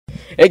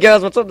Hey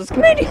guys, what's up? This is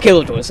Canadian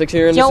Killer 26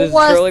 here, and Yo, this is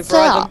what's Curly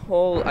Fries up? and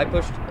Whole. I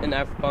pushed an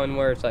F button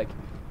where it's like,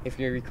 if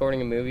you're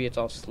recording a movie, it's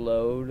all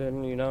slowed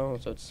and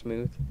so it's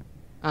smooth.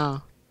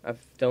 Oh. I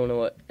don't know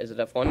what is it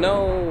F1?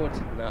 No, it's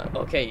not.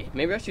 Okay,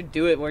 maybe I should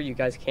do it where you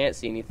guys can't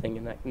see anything,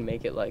 and I can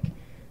make it like a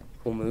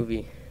cool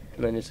movie,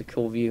 and then it's a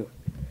cool view.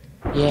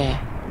 Yeah.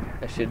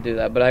 I should do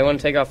that, but I want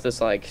to take off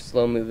this like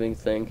slow moving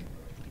thing.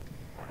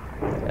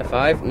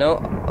 F5? No.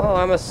 Oh,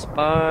 I'm a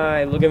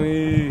spy. Look at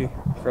me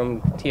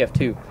from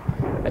TF2.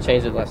 I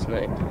changed it last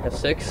night.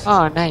 F6?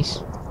 Oh, nice.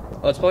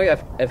 Oh, it's probably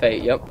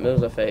F8. Yep,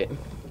 it was F8.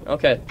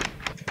 Okay.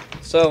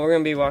 So, we're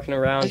going to be walking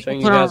around showing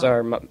you guys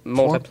our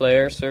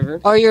multiplayer server.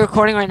 Oh, you're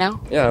recording right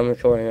now? Yeah, I'm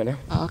recording right now.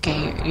 Oh,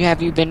 okay.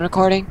 Have you been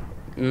recording?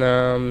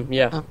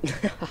 Yeah. Oh.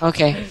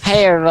 Okay.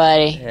 Hey,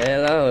 everybody.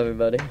 Hello,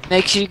 everybody.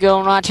 Make sure you go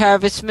and watch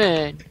Harvest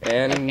Moon.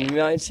 And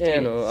my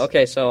channel.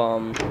 Okay,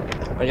 so,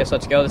 I guess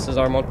let's go. This is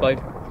our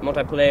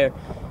multiplayer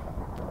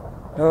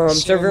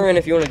server, and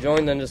if you want to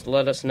join, then just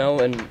let us know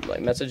and like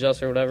message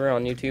us or whatever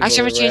on YouTube.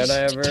 Actually, or we changed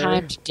the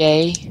time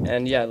today.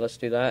 And yeah, let's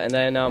do that. And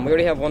then we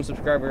already have one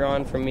subscriber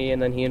on from me, and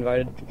then he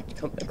invited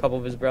a couple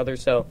of his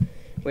brothers, so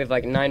we have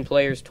like 9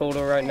 players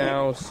total right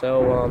now.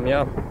 So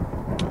yeah,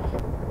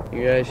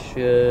 you guys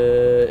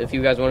should, if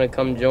you guys want to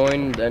come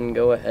join, then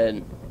go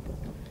ahead.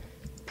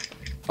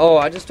 Oh,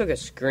 I just took a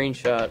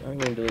screenshot. I'm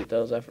gonna delete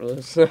those after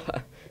this.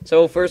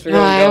 So first we're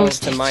gonna go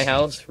to my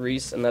house,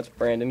 Reese, and that's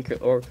Brandon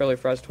or Curly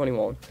Fries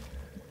 21.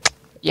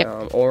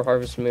 Yep. Or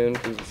Harvest Moon,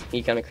 because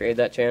he kind of created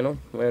that channel.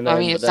 And then, I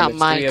mean, it's not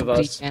my 3 of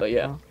us, channel. but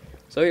yeah.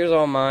 So here's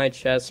all my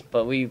chests,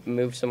 but we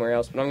moved somewhere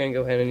else. But I'm gonna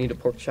go ahead and eat a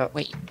pork chop.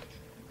 Wait.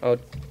 Oh,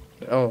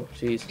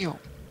 jeez. Yo,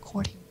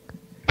 recording.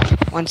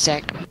 1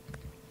 sec.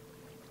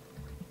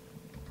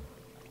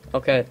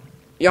 Okay.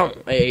 Yum!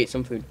 I ate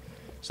some food.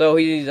 So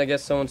I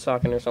guess someone's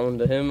talking or something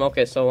to him.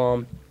 Okay, so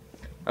I'm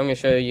gonna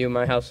show you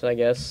my house, I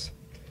guess.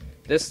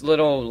 This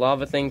little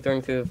lava thing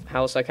thrown through the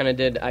house I kind of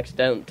did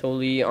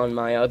accidentally on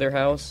my other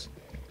house.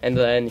 And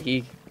then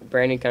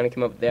Brandon kind of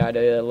came up with the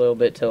idea a little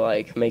bit to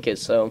like make it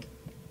so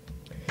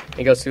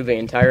it goes through the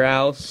entire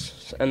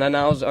house. And then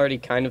I was already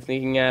kind of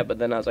thinking that, but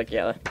then I was like,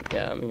 yeah,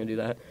 I'm gonna do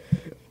that.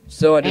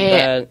 So I did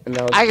that, and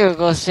I gotta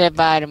go say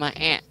bye to my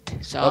aunt,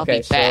 so I'll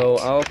be back. Okay, so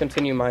I'll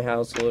continue my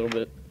house a little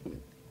bit,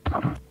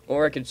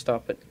 or I could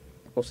stop it.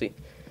 We'll see.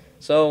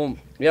 So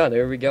yeah,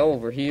 there we go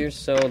over here.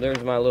 So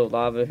there's my little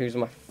lava. Here's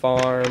my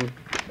farm.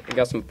 I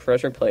got some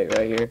pressure plate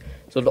right here.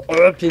 So the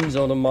opens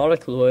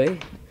automatically.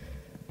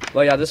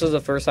 But yeah, this is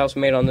the first house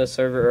made on this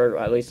server, or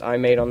at least I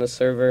made on this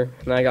server.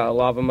 And I got a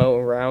lava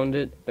moat around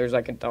it. There's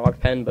like a dog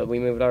pen, but we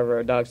moved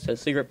our dogs to a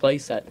secret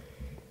place that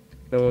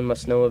no one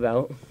must know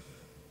about.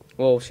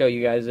 We'll show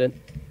you guys it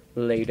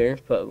later,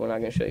 but we're not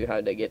going to show you how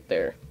to get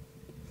there.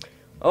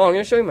 Oh, I'm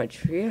going to show you my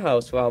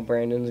treehouse while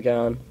Brandon's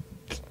gone.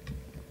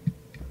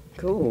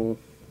 Cool.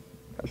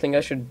 I think I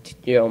should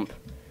jump.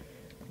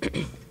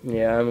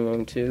 Yeah, I'm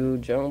going to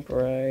jump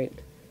right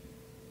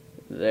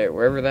there,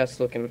 wherever that's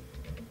looking.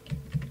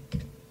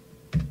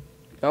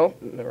 Oh,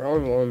 the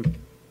wrong one.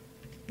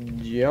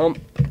 Jump.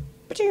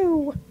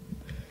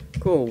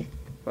 Cool.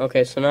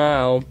 Okay, so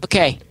now...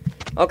 Okay,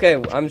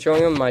 I'm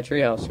showing him my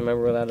treehouse.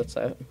 Remember where that's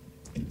at?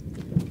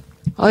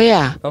 Oh,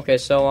 yeah. Okay,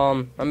 so,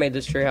 I made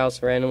this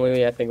treehouse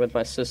randomly, I think with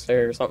my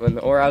sister or something.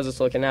 Or I was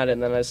just looking at it,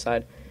 and then I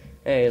decided,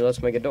 hey,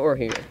 let's make a door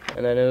here.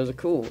 And then it was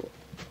cool.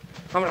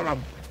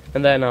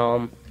 And then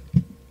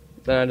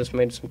I just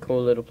made some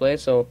cool little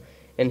place. So,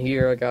 in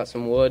here I got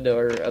some wood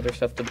or other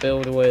stuff to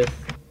build with.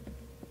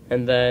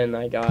 And then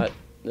I got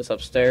this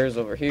upstairs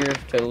over here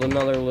to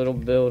another little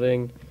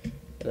building.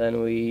 Then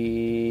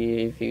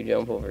if you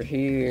jump over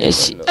here...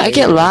 I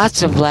get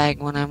lots of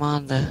lag when I'm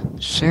on the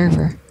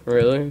server.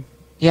 Really?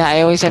 Yeah,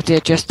 I always have to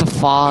adjust the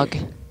fog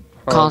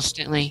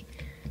constantly.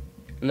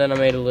 And then I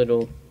made a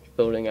little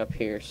building up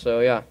here. So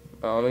yeah,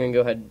 I'm going to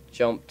go ahead and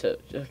jump to...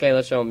 Okay,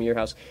 let's show them your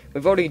house.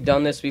 We've already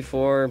done this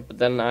before, but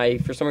then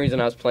for some reason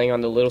I was playing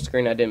on the little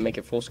screen. I didn't make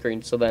it full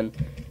screen, so then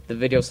the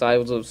video size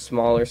was a little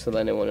smaller, so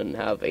then it wouldn't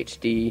have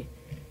HD.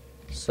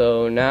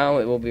 So now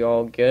it will be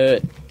all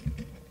good.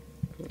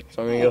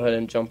 So I'm going to go ahead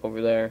and jump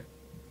over there.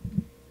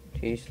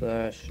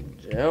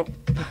 T/jump.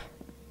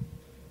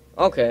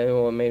 Okay,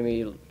 well it made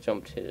me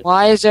jump to...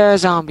 Why is there a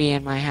zombie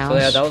in my house? So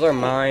yeah, that was our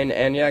mine.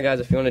 And yeah, guys,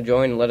 if you want to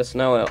join, let us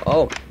know.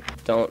 Oh,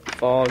 don't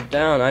fall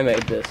down. I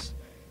made this.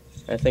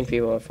 I think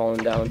people have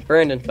fallen down.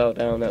 Brandon fell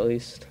down, at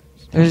least.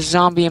 There's a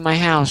zombie in my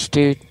house,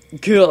 dude.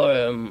 Kill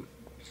him.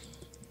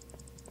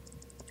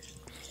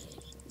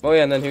 Oh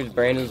yeah, and then here's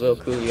Brandon's little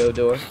Coolio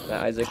door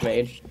that Isaac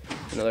made.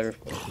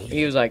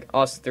 He was like,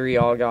 us 3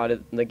 all got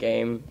it in the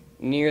game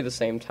near the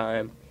same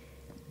time.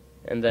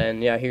 And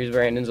then, yeah, here's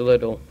Brandon's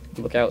little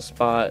lookout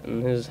spot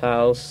in his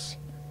house.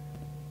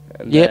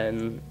 And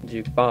then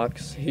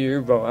jukebox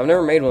here, bro. I've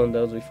never made one of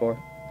those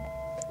before.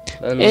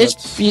 Then you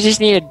just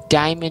need a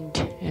diamond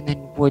and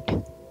then wood.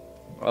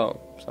 Oh,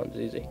 sounds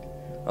easy.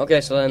 Okay,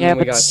 so then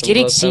we got some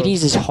getting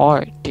CDs is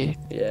hard, dude.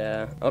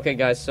 Yeah. Okay,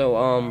 guys,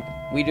 so,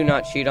 we do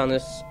not cheat on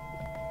this,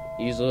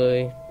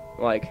 usually,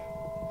 like...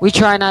 We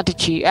try not to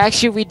cheat.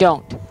 Actually, we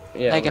don't.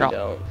 Yeah, like we at all.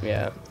 don't.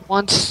 Yeah.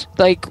 Once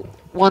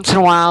in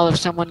a while,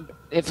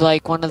 if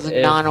like one of the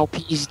If-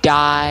 non-OPs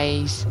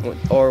dies,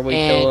 Or we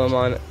kill And- them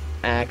on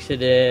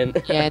accident.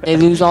 yeah, and they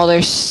lose all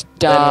their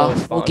stuff,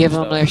 we'll spawn give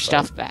them their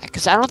stuff, stuff back.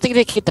 Cause I don't think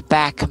they can get the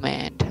back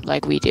command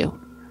like we do.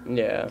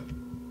 Yeah.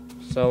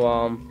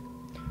 So,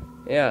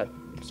 yeah,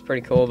 it's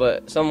pretty cool,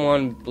 but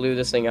someone blew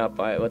this thing up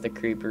with a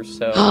creeper,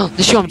 so...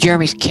 Let's show them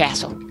Jeremy's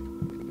castle.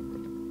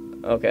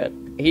 Okay.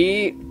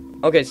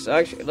 Okay, so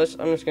actually,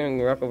 I'm just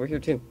gonna walk over here,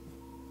 too.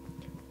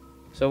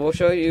 So we'll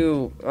show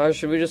you...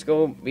 should we just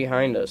go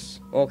behind us?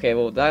 Okay,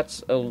 well,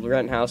 that's a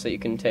rent house that you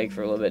can take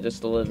for a little bit,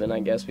 just to live in, I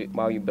guess,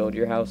 while you build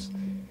your house.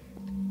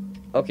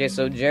 Okay,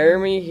 so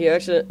Jeremy, he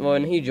actually...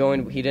 When he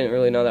joined, he didn't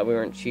really know that we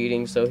weren't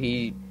cheating, so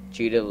he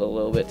cheated a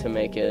little bit to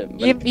make it.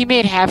 He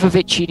made half of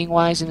it cheating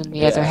wise, and then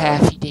the other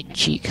half he didn't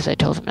cheat because I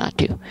told him not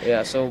to.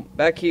 Yeah, so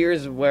back here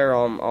is where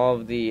all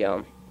of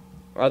the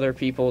other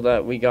people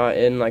that we got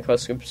in, like a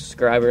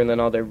subscriber, and then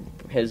all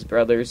his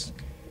brothers.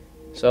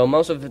 So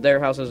most of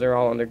their houses are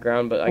all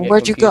underground, but I get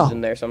Where'd you confused go?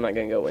 in there, so I'm not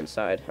gonna go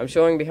inside. I'm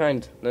showing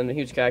behind. Then the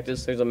huge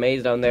cactus. There's a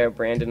maze down there.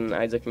 Brandon and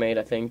Isaac made,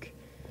 I think.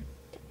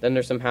 Then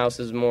there's some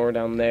houses more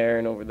down there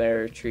and over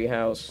there, tree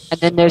house. And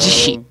then there's a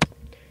sheep.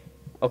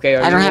 Okay,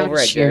 I are don't you have over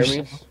any at shears.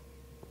 Jeremy's?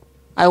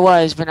 I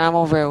was, but I'm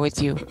over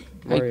with you.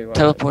 I Where are you at?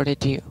 teleported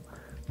to you.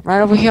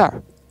 Right over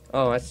here.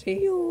 Oh, I see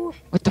you.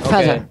 With the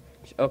feather.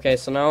 Okay,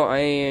 so now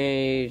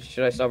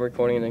should I stop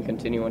recording and then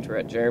continue once we're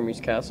at Jeremy's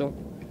castle?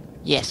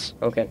 Yes.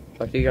 Okay,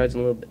 talk to you guys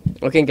in a little bit.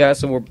 Okay, guys,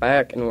 so we're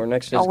back and we're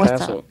next to his what's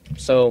castle.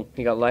 So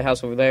you got a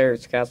lighthouse over there.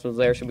 His castle's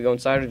there. Should we go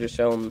inside or just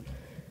show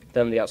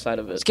them the outside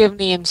of Let's it? give him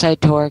the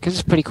inside tour, because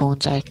it's pretty cool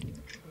inside.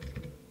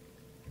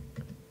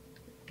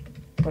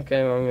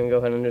 Okay, well, I'm gonna go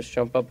ahead and just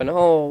jump up and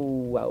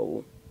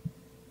wow.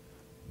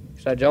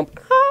 Should I jump?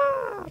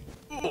 Ah!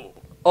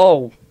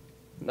 Oh,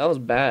 that was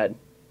bad.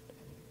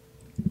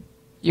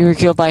 You were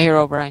killed by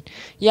Herobrine.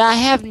 Yeah, I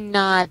have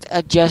not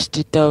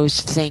adjusted those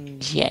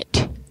things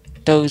yet.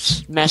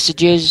 Those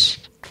messages.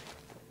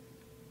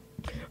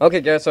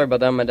 Okay, guys, sorry about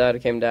that. My dad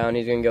came down.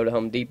 He's gonna go to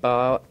Home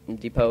Depot,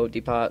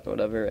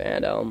 whatever,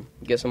 and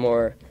get some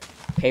more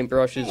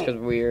paintbrushes because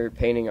we're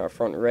painting our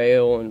front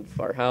rail and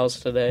our house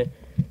today.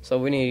 So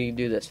we need to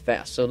do this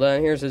fast. So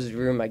then here's his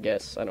room, I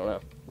guess. I don't know.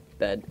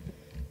 Bed.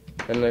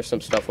 Then there's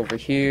some stuff over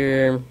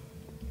here.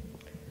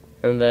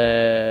 And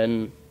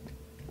then,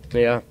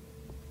 yeah.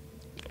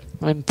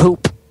 I'm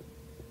poop.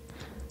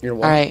 You're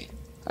what? Alright.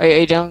 Are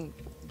you done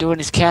doing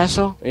his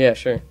castle? Yeah,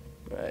 sure.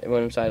 I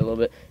went inside a little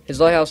bit. His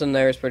lighthouse in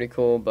there is pretty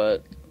cool,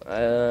 but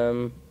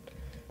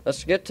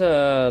let's get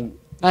to.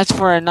 That's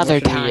for another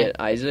should we time. get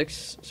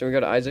Isaac's. Should we go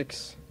to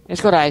Isaac's? Let's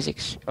go to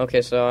Isaac's.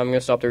 Okay, so I'm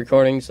gonna stop the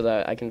recording so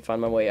that I can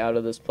find my way out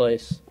of this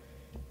place,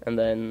 and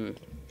then.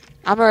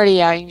 I'm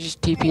already out. You can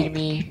just TP to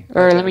me.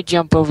 Or Okay. let me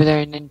jump over there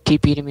and then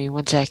TP to me.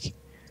 One sec.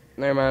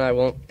 Never mind, I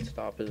won't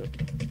stop it.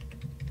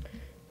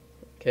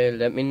 Okay,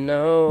 let me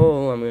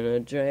know. I'm gonna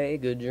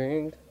drink a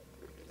drink.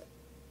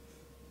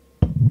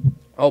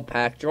 Oh,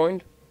 Pack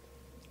joined?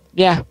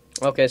 Yeah.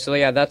 Okay, so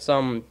yeah, that's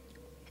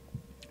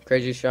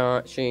Crazy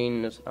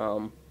Sheen's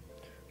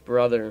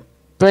brother,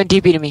 Go ahead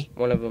and TP to me.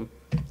 one of them.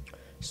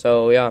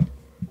 So yeah.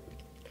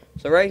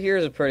 So right here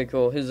is pretty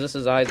cool. This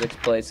is Isaac's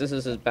place. This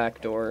is his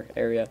back door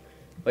area.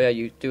 But yeah,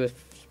 you do it.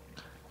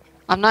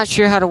 I'm not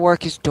sure how to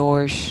work his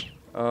doors.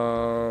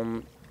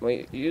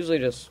 We usually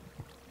just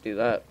do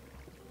that.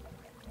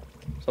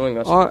 Something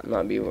must Or-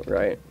 not be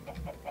right.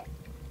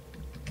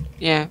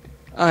 Yeah.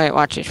 Alright,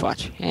 watch this.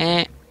 Watch.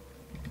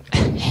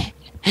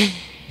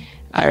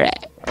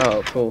 Alright.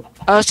 Oh, cool.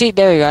 Oh, see,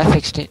 there you go. I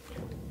fixed it.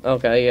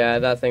 Okay, yeah,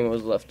 that thing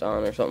was left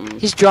on or something.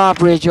 His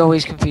drawbridge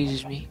always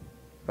confuses me.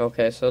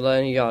 Okay, so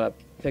then you got a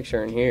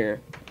picture in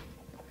here.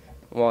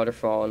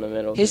 Waterfall in the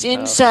middle. Of His house.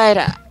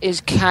 inside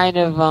is kind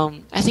of, I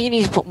think he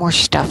needs to put more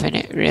stuff in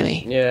it,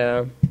 really.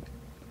 Yeah. A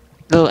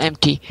little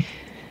empty.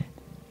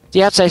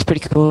 The outside's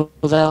pretty cool,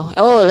 though.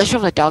 Oh, let's show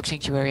him the dog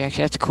sanctuary,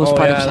 actually. That's the coolest Oh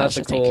part yeah, of his that's house,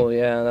 a I think. cool.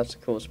 Yeah, that's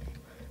the coolest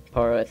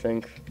part, I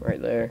think,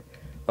 right there.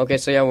 Okay,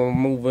 so yeah, we're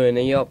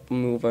moving up,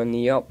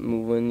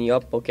 moving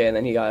up. Okay, and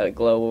then he got a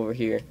glow over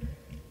here.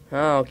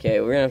 Okay,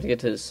 we're gonna have to get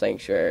to the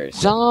sanctuary.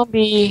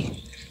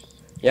 Zombie.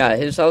 Yeah,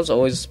 his house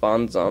always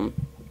spawns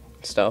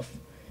stuff.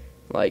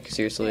 Like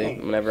seriously,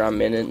 whenever I'm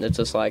in it, it's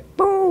just like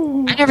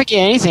boom. I never get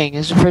anything.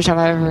 This is the first time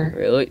I ever...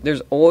 Really?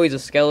 There's always a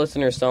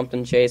skeleton or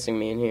something chasing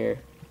me in here.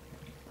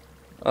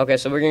 Okay,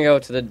 so we're gonna go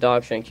to the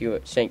dog sanctuary.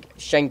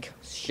 Sanctuary.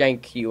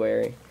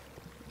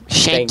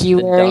 Shank the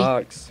Sanctuary?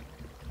 dogs.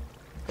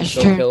 That's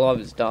Go true. kill all of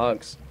his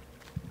dogs.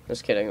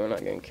 Just kidding, we're not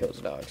gonna kill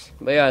his dogs.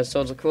 But yeah,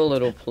 so it's a cool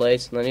little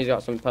place, and then he's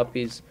got some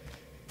puppies.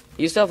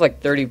 He used to have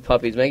like 30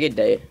 puppies. Make it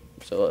day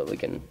so that we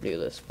can do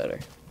this better.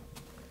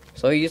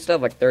 So he used to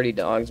have like 30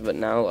 dogs, but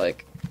now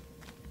like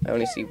I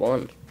only see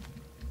one.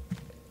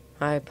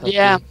 Hi, puppy.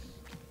 Yeah.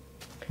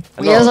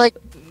 I He know. has like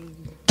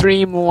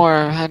 3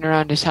 more hanging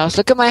around his house.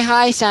 Look at my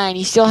high sign.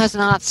 He still has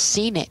not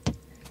seen it.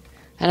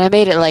 And I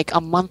made it like a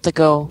month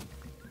ago.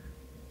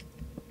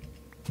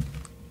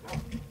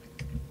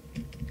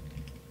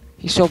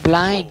 He's so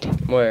blind.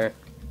 Where?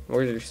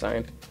 Where's your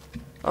sign?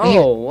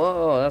 Here. Oh,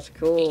 whoa, that's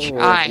cool.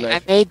 I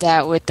Nice. made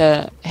that with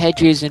the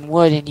hedges and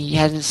wood, and he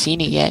hasn't seen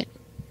it yet.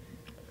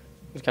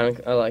 It's kind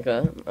of, I like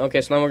that.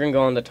 Okay, so now we're gonna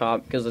go on the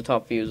top because the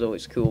top view is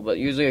always cool. But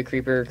usually a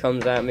creeper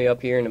comes at me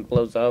up here and it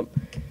blows up.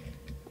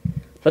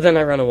 But then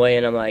I run away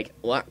and I'm like,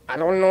 what? I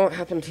don't know what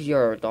happened to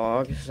your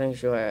dog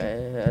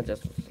sanctuary.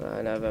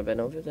 I never been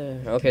over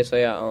there. Okay, so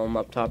yeah,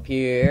 up top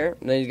here.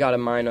 Then he's got a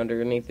mine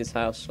underneath his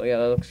house. So yeah,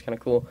 that looks kind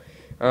of cool.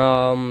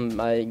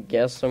 I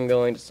guess I'm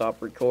going to stop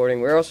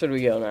recording. Where else should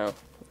we go now?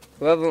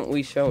 Who haven't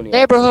we shown yet?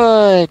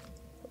 Neighborhood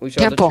We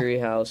showed temple. the tree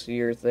house,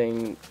 your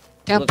thing.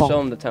 temple. Let's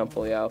show him the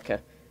temple. Yeah, okay.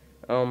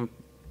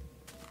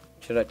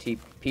 Should I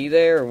TP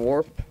there or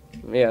warp?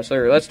 Yeah,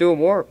 sir. Let's do a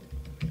warp.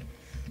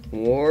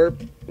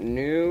 Warp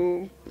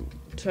new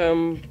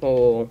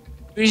temple.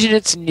 The reason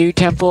it's a new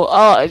temple,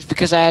 it's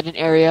because I had an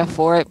area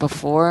for it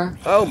before.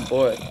 Oh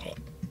boy.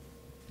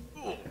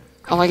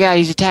 Oh my god,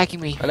 he's attacking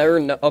me. I never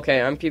know.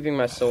 Okay, I'm keeping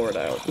my sword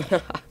out.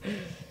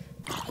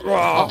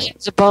 Oh,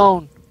 it's a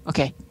bone.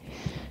 Okay.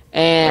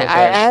 And Okay.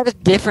 I had a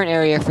different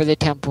area for the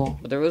temple.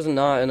 But there was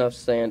not enough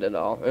sand at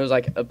all. It was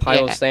like a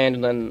pile Yeah. of sand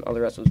and then all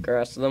the rest was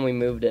grass. So then we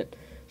moved it.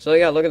 So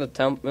yeah, look at the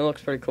temple. It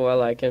looks pretty cool. I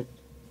like it.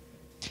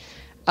 It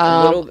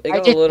I got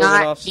a did little bit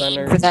not off mean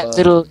center, for that but-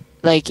 little,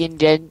 like,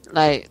 indent,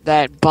 like,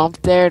 that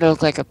bump there to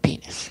look like a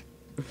penis.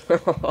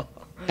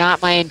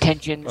 Not my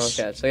intentions.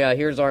 Okay, so yeah,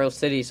 here's our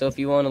city. So if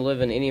you want to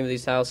live in any of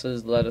these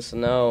houses, let us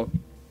know.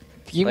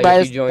 You can Like buy if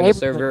this you join the neighborhood.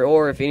 server,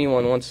 or if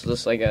anyone wants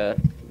just like a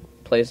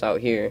place out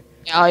here.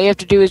 All you have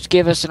to do is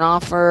give us an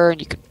offer, and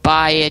you can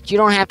buy it. You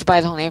don't have to buy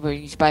the whole neighborhood.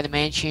 You just buy the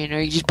mansion, or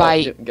you just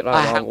buy. Get out of a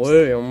my house.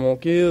 way! I'm gonna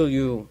kill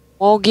you.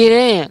 Won't get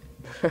in.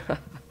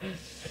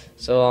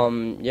 So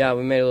yeah, I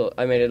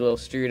made a little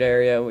street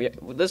area.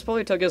 This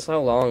probably took us how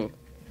long?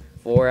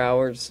 4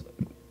 hours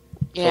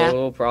Yeah,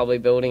 total, probably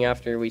building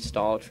after we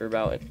stalled for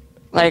about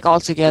like all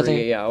together.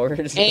 3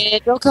 hours.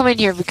 And don't come in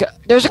here because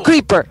there's a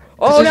creeper.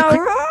 Oh There's a no!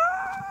 creeper.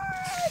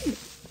 Run!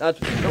 That's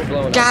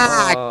blowing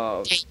God.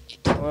 up.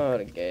 Dang Oh, what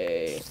a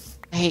gay.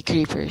 I hate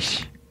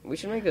creepers. We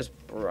should make this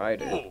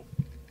brighter.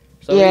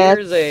 So Yeah.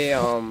 here's a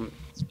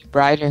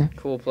Brighter.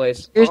 cool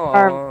place. Here's Aw.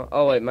 our-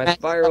 Oh wait, my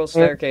spiral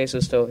staircase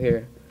is still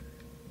here.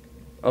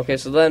 Okay,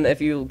 so then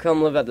if you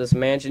come live at this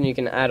mansion, you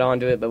can add on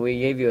to it, but we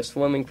gave you a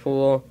swimming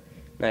pool,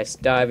 nice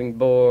diving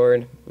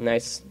board,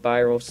 nice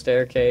spiral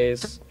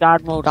staircase.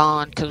 God mode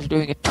on because we're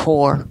doing a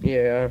tour.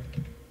 Yeah.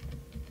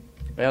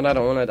 And I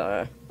don't want to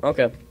die.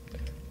 Okay.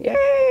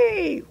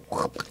 Yay!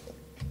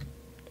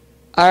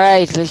 All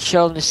right, let's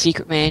show them the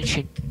secret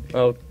mansion.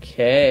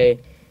 Okay.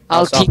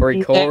 I'll stop keep you there.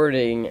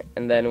 recording,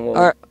 and then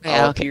I'll okay.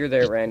 appear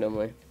there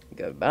randomly.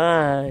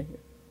 Goodbye.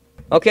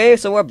 Okay,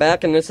 so we're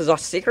back, and this is our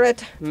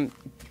secret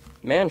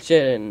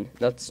mansion.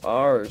 That's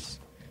ours.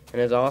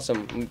 And it's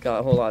awesome. We've got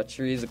a whole lot of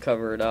trees to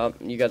cover it up.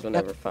 You guys will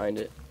never find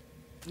it.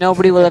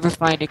 Nobody will ever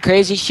find it.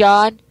 Crazy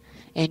Sean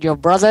and your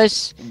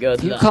brothers. Good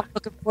If you luck. come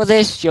looking for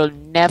this, you'll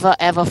never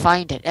ever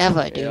find it.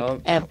 Ever, dude. Yeah.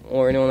 Ever.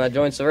 Or anyone that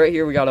joins. So right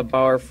here we got a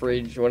bar,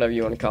 fridge, whatever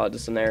you want to call it,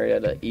 just an area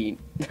to eat.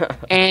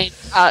 And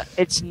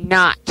it's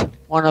not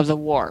one of the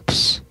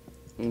warps.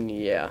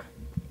 Yeah.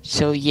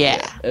 So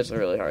yeah. It's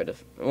really hard to...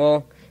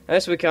 Well, I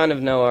guess we kind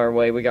of know our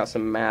way. We got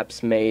some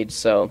maps made,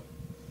 so...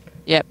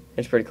 Yep.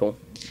 It's pretty cool.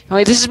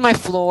 Anyway, this is my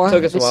floor.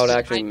 Took us a This while to is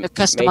actually my make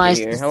customized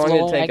it here. How long did it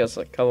floor. take us?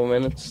 A couple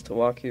minutes to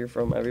walk here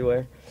from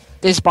everywhere?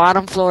 This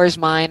bottom floor is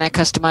mine. I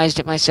customized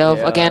it myself.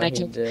 Yeah, Again, he I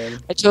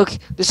did. took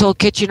this whole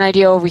kitchen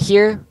idea over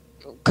here.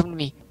 Come to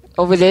me.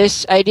 Over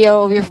this idea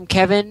over here from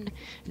Kevin.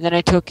 And then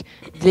I took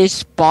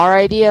this bar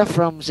idea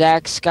from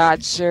Zach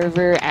Scott's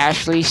server,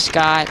 Ashley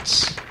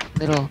Scott's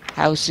little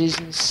houses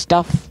and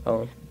stuff.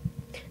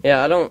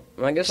 Yeah,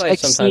 I guess I Like,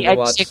 sometimes see, I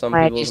watch just some take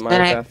my people's ideas,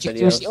 then I Minecraft took videos.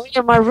 this- Oh,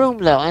 yeah, my room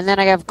though. And then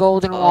I have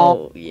golden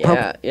wall. Oh,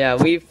 yeah. Yeah,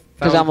 we've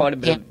found I'm a quite a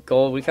bit pimp. of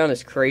gold. We found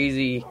this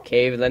crazy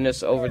cave, and then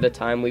just over the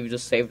time, we've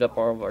just saved up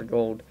all of our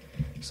gold.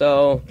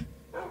 So,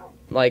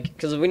 like,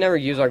 because we never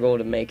use our gold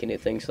to make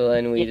anything, so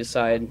then he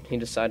decided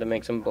to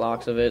make some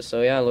blocks of it.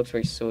 So, yeah, it looks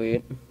pretty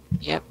sweet.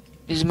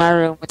 This is my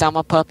room without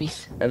my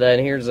puppies. And then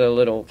here's a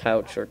little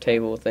couch or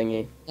table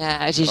thingy. Yeah,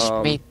 I just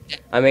made.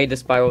 I made the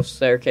spiral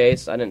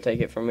staircase. I didn't take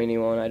it from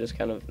anyone. I just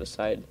kind of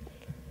decided.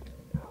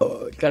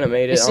 Kind of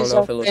made it. This I don't is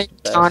know if it looks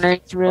best.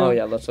 Connor's room. Oh,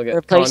 yeah, let's look at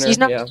Replace. Connor. He's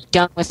not Yeah.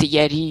 done with it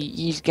yet.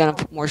 He's gonna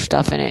put more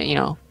stuff in it. You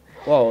know.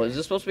 Whoa, is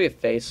this supposed to be a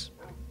face?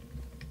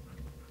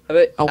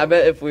 I Oh.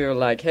 bet if we were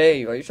like,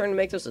 hey, are you trying to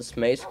make this a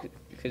space?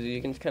 Because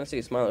you can kind of see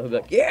a smile. He'd be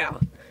like, yeah.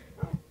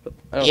 But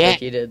I don't Yeah. think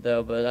he did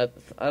though. But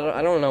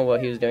I don't know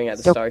what he was doing at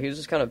the So- start. He was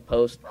just kind of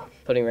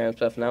putting random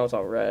stuff. Now it's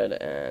all red,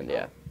 and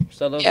yeah.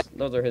 So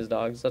those are his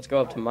dogs. Let's go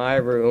up to my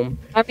room.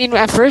 I mean,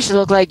 at first it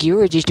looked like you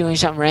were just doing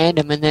something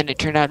random, and then it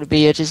turned out to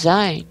be a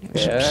design. Or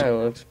Yeah, something.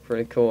 it looks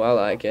pretty cool. I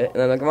like it. And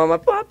then look at all my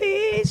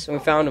puppies. And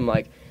we found them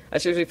I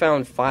seriously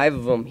found 5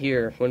 of them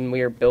here when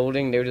we were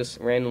building. They would just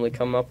randomly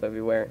come up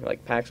everywhere,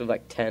 like packs of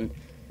like 10.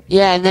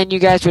 Yeah, and then you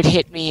guys would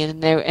hit me,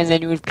 and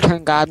then you would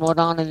turn God mode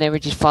on, and they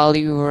would just follow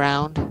you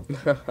around.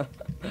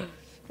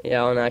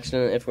 Yeah, on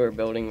accident, if we were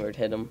building, we would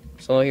hit them.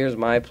 So here's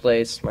my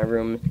place, my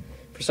room.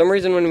 For For some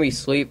reason, when we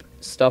sleep,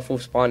 stuff will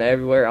spawn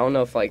everywhere. I don't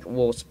know if like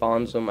wool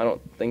spawns them. I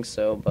don't think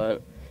so,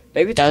 but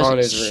maybe it's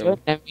Connor's room.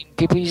 I mean,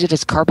 people use it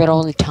as carpet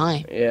all the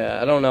time. Yeah,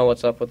 I don't know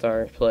what's up with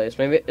our place.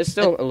 Maybe it's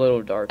still a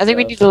little dark. I think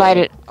we need to light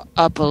it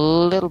up a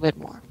little bit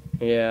more.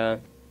 Yeah.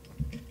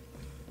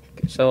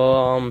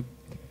 So,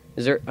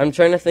 is there? I'm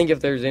trying to think if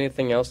there's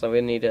anything else that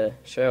we need to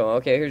show.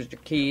 Okay, here's the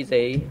keys,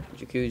 a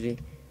jacuzzi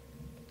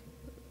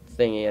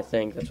thingy. I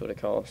think that's what it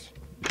calls.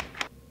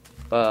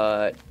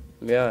 But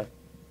yeah,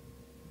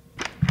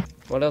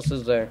 what else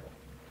is there?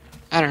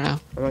 I don't know.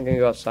 I'm not gonna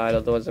go outside,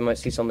 otherwise I might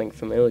see something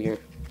familiar.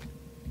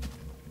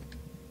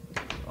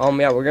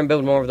 Yeah, we're gonna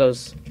build more of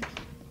those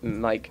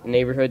like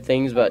neighborhood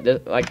things,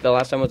 but like the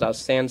last time was our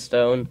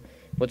sandstone,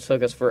 which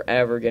took us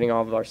forever getting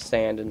all of our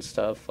sand and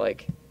stuff.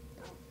 Like,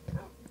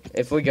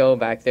 if we go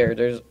back there,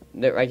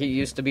 like it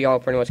used to be all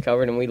pretty much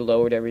covered, and we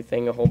lowered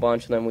everything a whole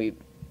bunch, and then we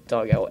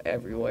dug out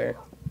everywhere.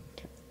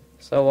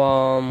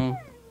 So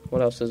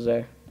what else is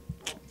there?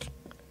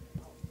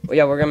 Well,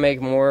 yeah, we're gonna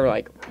make more,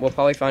 like, we'll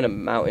probably find a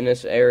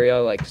mountainous area,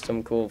 like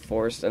some cool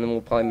forest, and then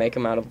we'll probably make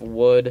them out of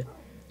wood.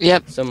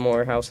 Yep. Some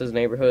more houses,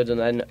 neighborhoods, and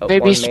then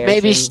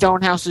maybe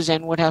stone houses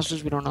and wood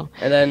houses. We don't know.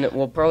 And then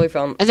we'll probably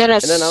found. And then I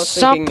was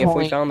thinking if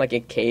we found like a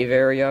cave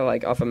area,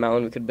 like off a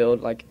mountain, we could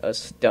build like a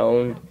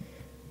stone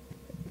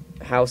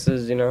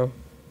houses, you know.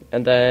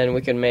 And then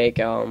we could make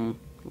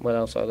what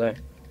else are there?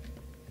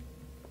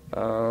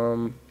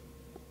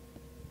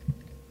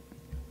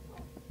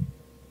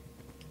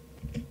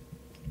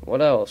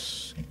 What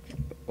else?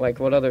 Like,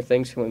 what other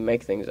things can we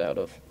make things out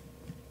of?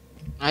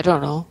 I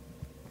don't know.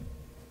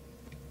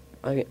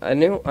 I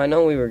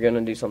know we were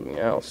gonna do something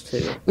else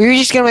too. We were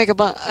just gonna make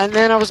and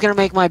then I was gonna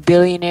make my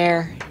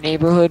billionaire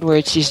neighborhood where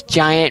it's just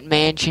giant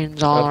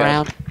mansions all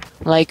around,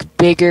 like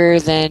bigger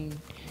than,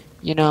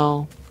 you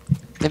know,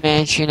 the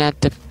mansion at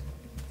the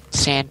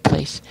sand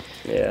place.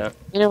 Yeah.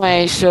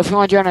 Anyway, so if you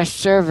want to join our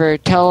server,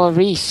 tell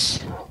Reese,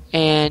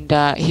 and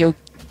he'll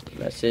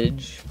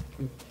message.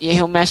 Yeah,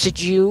 he'll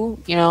message you,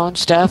 you know, and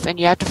stuff, and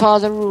you have to follow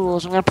the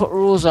rules. I'm gonna put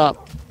rules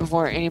up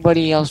before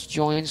anybody else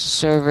joins the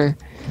server.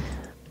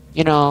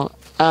 You know,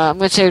 I'm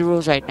gonna say the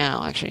rules right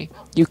now. Actually,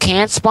 you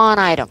can't spawn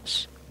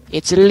items.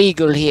 It's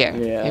illegal here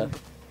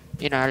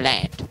in our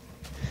land.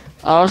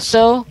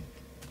 Also,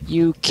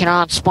 you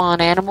cannot spawn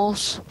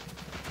animals.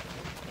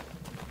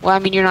 Well, I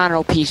mean, you're not an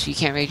OP, so you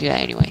can't really do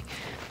that anyway.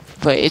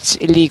 But it's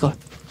illegal.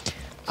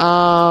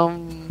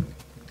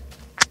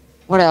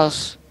 What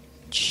else?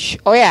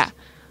 Oh yeah.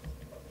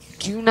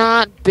 Do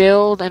not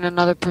build in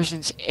another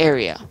person's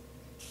area.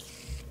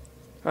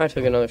 I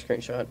took another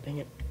screenshot. Dang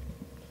it.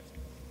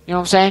 You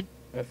know what I'm saying?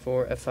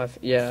 F4, F5,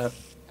 yeah.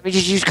 I mean,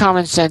 just use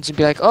common sense and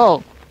be like,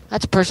 oh,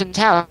 that's a person's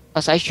house.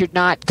 I should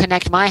not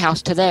connect my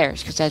house to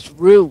theirs, because that's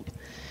rude.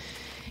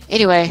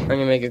 Anyway. I'm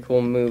going to make a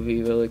cool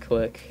movie really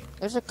quick.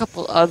 There's a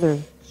couple other...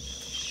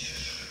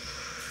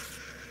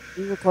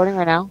 Are you recording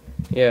right now?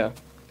 Yeah.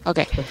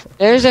 Okay.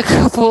 There's a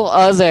couple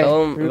other...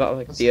 Tell them about,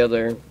 like, the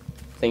other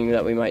thing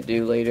that we might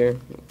do later.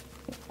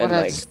 And,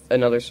 like,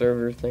 another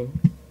server thing.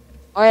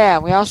 Oh, yeah,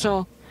 we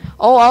also...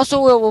 Oh,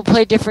 also, we'll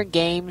play different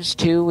games,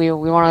 too. We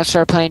want to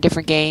start playing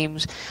different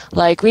games.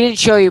 Like, we didn't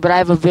show you, but I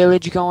have a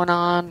village going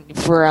on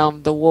for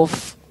the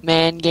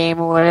Wolfman game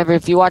or whatever.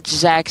 If you watch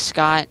Zach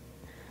Scott,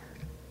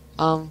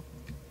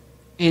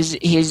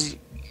 his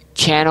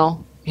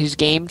channel, his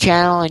game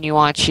channel, and you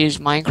watch his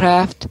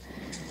Minecraft,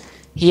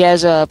 he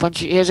has a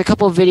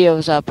couple of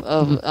videos up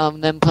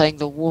of them playing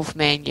the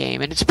Wolfman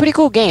game, and it's a pretty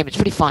cool game. It's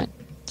pretty fun.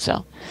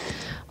 So...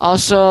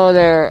 Also,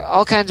 there are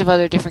all kinds of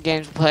other different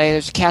games to play.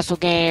 There's a castle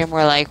game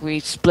where, like, we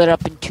split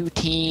up in 2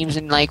 teams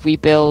and, like, we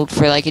build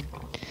for, like,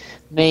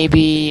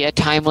 maybe a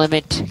time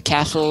limit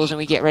castles, and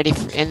we get ready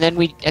for... And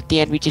then at the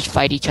end, we just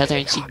fight each other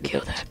and see...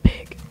 Kill that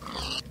pig.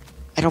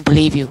 I don't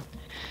believe you.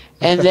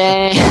 And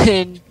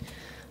then,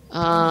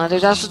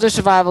 there's also the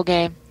survival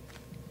game.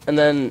 And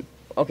then,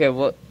 okay,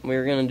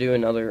 we're gonna do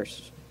another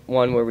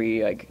one where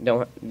we, like,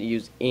 don't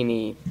use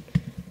any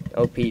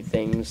OP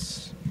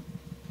things.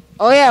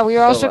 Oh, yeah,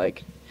 we're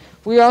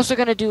also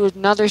going to do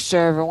another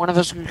server. One of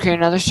us will create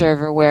another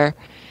server where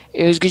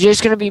it was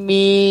just going to be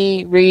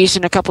me, Reese,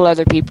 and a couple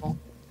other people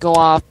go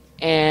off,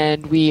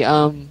 and we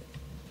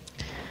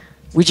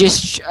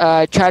just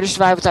try to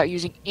survive without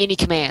using any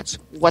commands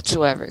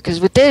whatsoever. Because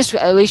with this,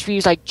 at least we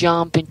use like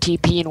jump and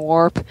TP and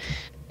warp.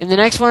 And the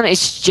next one,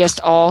 it's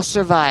just all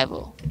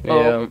survival. Yeah.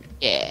 Oh,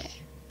 yeah.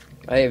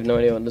 I have no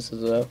idea what this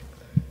is, though.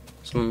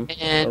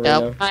 And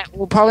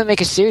we'll probably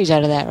make a series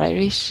out of that, right,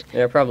 Reese?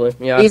 Yeah, probably.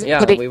 Yeah,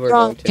 we were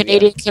going to.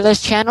 Canadian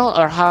Killers channel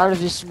or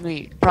Harvest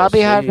Meat?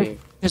 Probably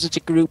Harvest because it's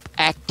a group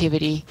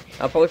activity.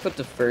 I'll probably put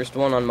the first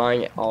one on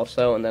mine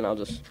also, and then I'll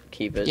just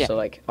keep it so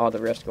like all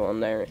the rest go on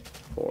there,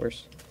 of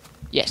course.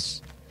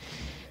 Yes.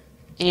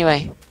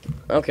 Anyway.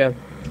 Okay.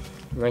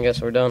 I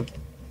guess we're done.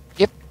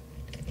 Yep.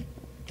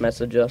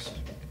 Message us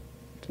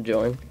to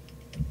join,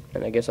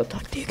 and I guess I'll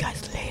talk to you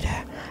guys later.